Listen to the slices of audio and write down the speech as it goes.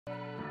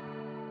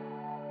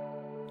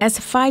As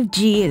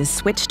 5G is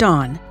switched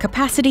on,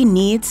 capacity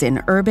needs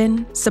in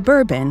urban,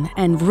 suburban,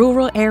 and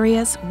rural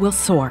areas will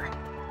soar.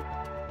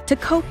 To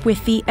cope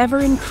with the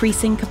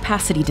ever-increasing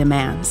capacity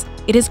demands,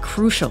 it is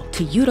crucial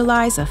to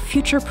utilize a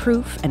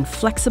future-proof and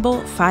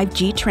flexible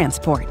 5G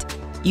transport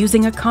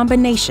using a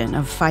combination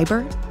of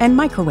fiber and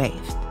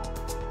microwave.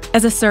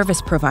 As a service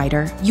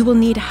provider, you will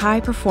need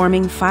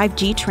high-performing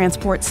 5G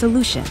transport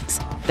solutions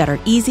that are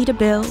easy to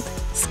build,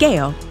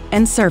 scale,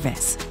 and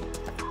service.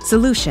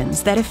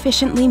 Solutions that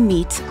efficiently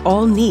meet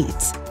all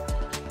needs.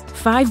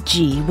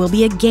 5G will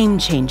be a game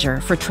changer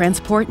for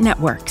transport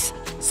networks.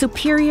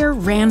 Superior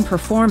RAN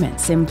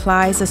performance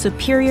implies a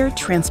superior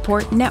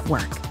transport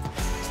network.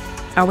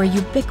 Our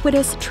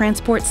ubiquitous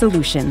transport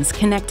solutions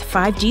connect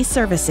 5G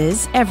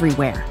services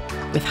everywhere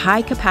with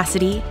high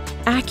capacity,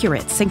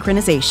 accurate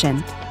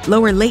synchronization,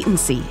 lower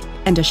latency,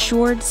 and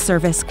assured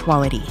service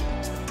quality.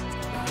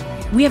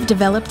 We have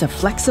developed a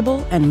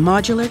flexible and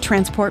modular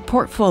transport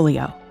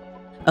portfolio,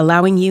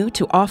 allowing you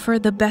to offer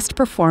the best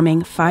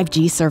performing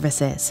 5G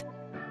services.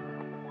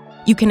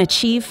 You can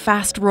achieve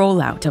fast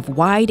rollout of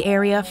wide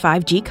area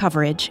 5G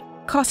coverage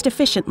cost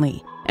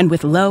efficiently and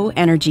with low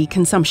energy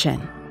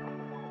consumption.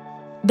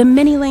 The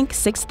Minilink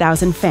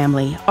 6000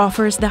 family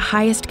offers the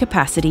highest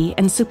capacity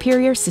and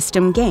superior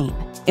system gain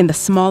in the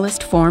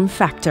smallest form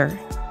factor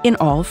in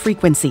all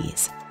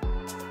frequencies.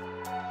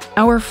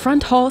 Our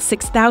Fronthaul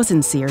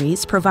 6000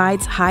 series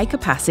provides high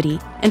capacity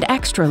and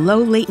extra low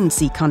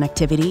latency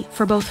connectivity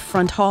for both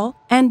fronthaul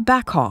and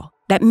backhaul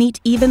that meet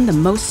even the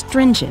most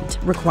stringent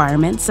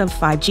requirements of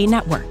 5G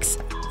networks.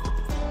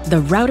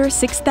 The Router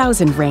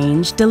 6000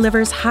 range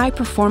delivers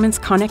high-performance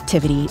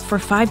connectivity for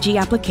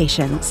 5G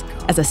applications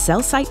as a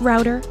cell site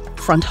router,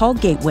 fronthaul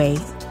gateway,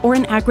 or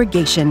an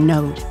aggregation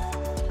node.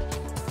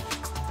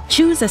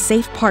 Choose a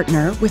safe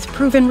partner with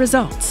proven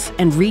results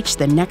and reach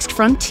the next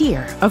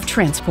frontier of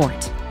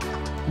transport.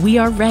 We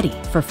are ready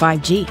for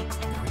 5G.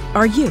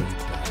 Are you?